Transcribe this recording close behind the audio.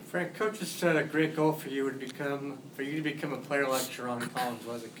Frank, coach has set a great goal for you to become a player like Sherron Collins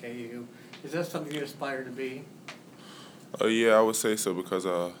was at KU. Is that something you aspire to be? Yeah, I would say so because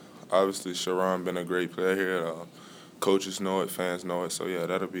obviously Sherron been a great player here. Coaches know it, fans know it, so yeah,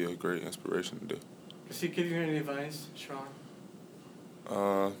 that'll be a great inspiration to do. Does he give you any advice, Sherron?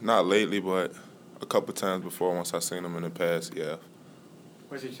 Not lately, but a couple times before. Once I seen him in the past, yeah.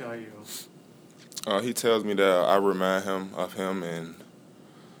 What does he tell you? He tells me that I remind him of him, and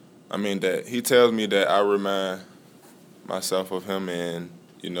that he tells me that I remind myself of him, and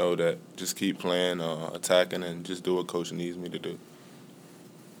that just keep playing, attacking, and just do what coach needs me to do.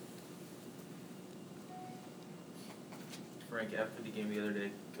 Frank, after the game the other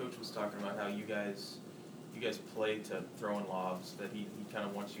day, coach was talking about how you guys play to throw in lobs, that he kind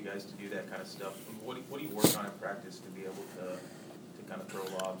of wants you guys to do that kind of stuff. What do you work on in practice to be able to kind of throw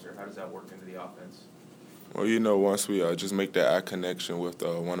lobs, or how does that work into the offense? Well, once we just make that eye connection with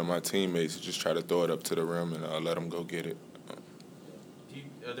one of my teammates, just try to throw it up to the rim and let them go get it.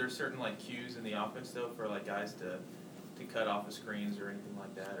 Are there certain cues in the offense though for guys to cut off of screens or anything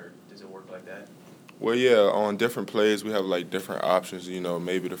like that, or does it work like that? Well, yeah, on different plays we have different options.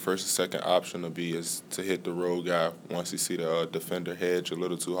 Maybe the first or second option is to hit the road guy once you see the defender hedge a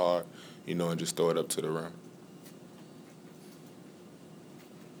little too hard, and just throw it up to the rim.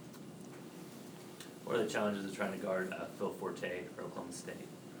 What are the challenges of trying to guard Phil Forte for Oklahoma State?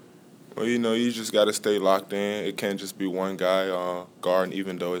 Well, you just got to stay locked in. It can't just be one guy guarding,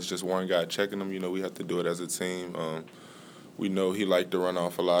 even though it's just one guy checking them. We have to do it as a team. We know he liked to run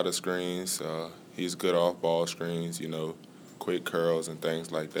off a lot of screens. He's good off ball screens, quick curls and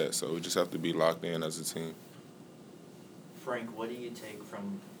things like that. So we just have to be locked in as a team. Frank, what do you take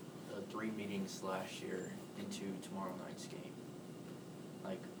from the 3 meetings last year into tomorrow night's game?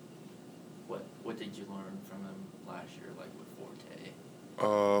 What did you learn from him last year, with Forte?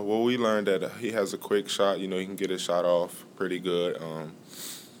 Well, we learned that he has a quick shot. He can get his shot off pretty good.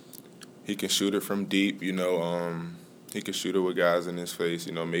 He can shoot it from deep. He can shoot it with guys in his face.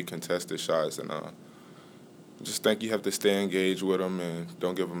 Make contested shots, and just think you have to stay engaged with him and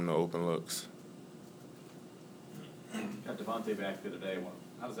don't give him no open looks. Got Devonté back the other day.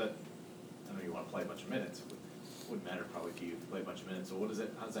 How does that? I know you want to play a bunch of minutes. Wouldn't matter probably to you to play a bunch of minutes. So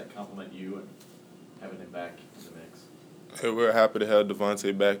how does that compliment you and having him back in the mix? Hey, we're happy to have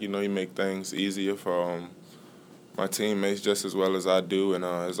Devonté back. He make things easier for my teammates just as well as I do, and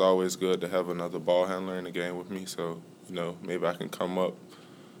it's always good to have another ball handler in the game with me. So maybe I can come up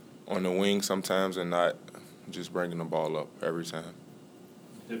on the wing sometimes and not just bringing the ball up every time.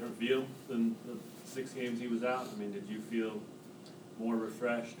 Different feel than the 6 games he was out? Did you feel more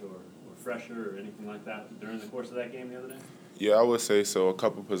refreshed or fresher or anything like that during the course of that game the other day? Yeah, I would say so. A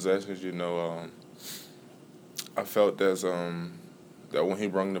couple possessions, I felt that when he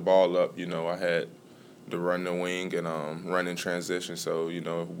brought the ball up, I had to run the wing and run in transition. So, it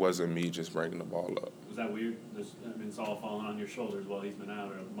wasn't me just bringing the ball up. Was that weird? It's all falling on your shoulders while he's been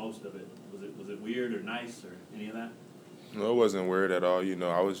out, or most of it. Was it weird or nice or any of that? No, it wasn't weird at all.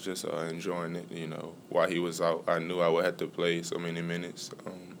 I was just enjoying it, while he was out. I knew I would have to play so many minutes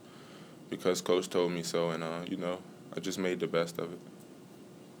because Coach told me so, and, I just made the best of it.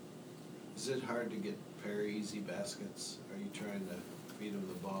 Is it hard to get Perry easy baskets? Are you trying to feed him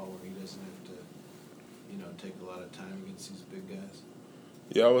the ball where he doesn't have to, take a lot of time against these big guys?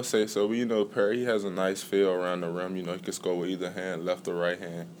 Yeah, I would say so. But, Perry, he has a nice feel around the rim. He can score with either hand, left or right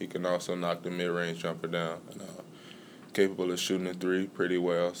hand. He can also knock the mid-range jumper down. And, capable of shooting a 3 pretty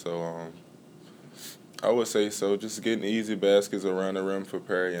well. So I would say so. Just getting easy baskets around the rim for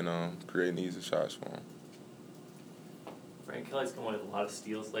Perry and creating easy shots for him. Frank Kelly's come away with a lot of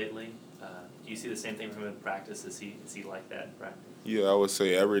steals lately. Do you see the same thing from him in practice? Is he like that in practice? Yeah, I would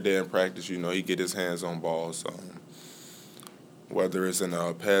say every day in practice, he get his hands on balls. Whether it's in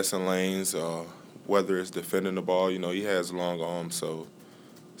passing lanes, whether it's defending the ball, he has long arms, so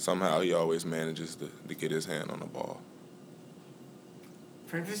somehow he always manages to get his hand on the ball.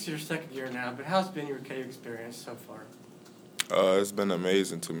 Frank, this is your 2nd year now, but how's been your KU experience so far? It's been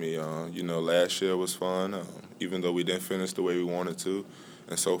amazing to me. Last year was fun, even though we didn't finish the way we wanted to,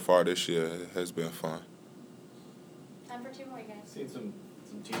 and so far this year has been fun. Time for 2 more, guys. Seen some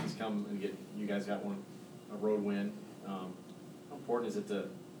teams come and you guys got a road win. How important is it to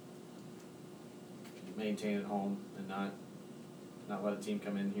maintain at home and not let a team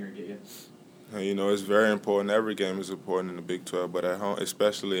come in here and get you? It's very important. Every game is important in the Big 12, but at home,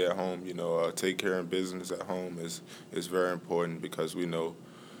 especially at home, take care of business at home is very important because we know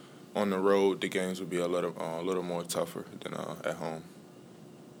on the road the games will be a little more tougher than at home.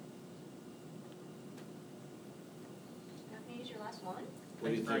 Can I use your last one? What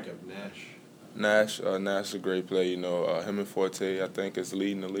do you Thanks, think of Nash? Nash is a great player. You know, him and Forte, I think, is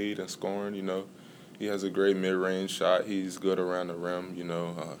leading the lead in scoring. You know, he has a great mid-range shot. He's good around the rim. You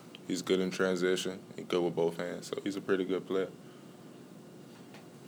know, he's good in transition. He's good with both hands. So he's a pretty good player.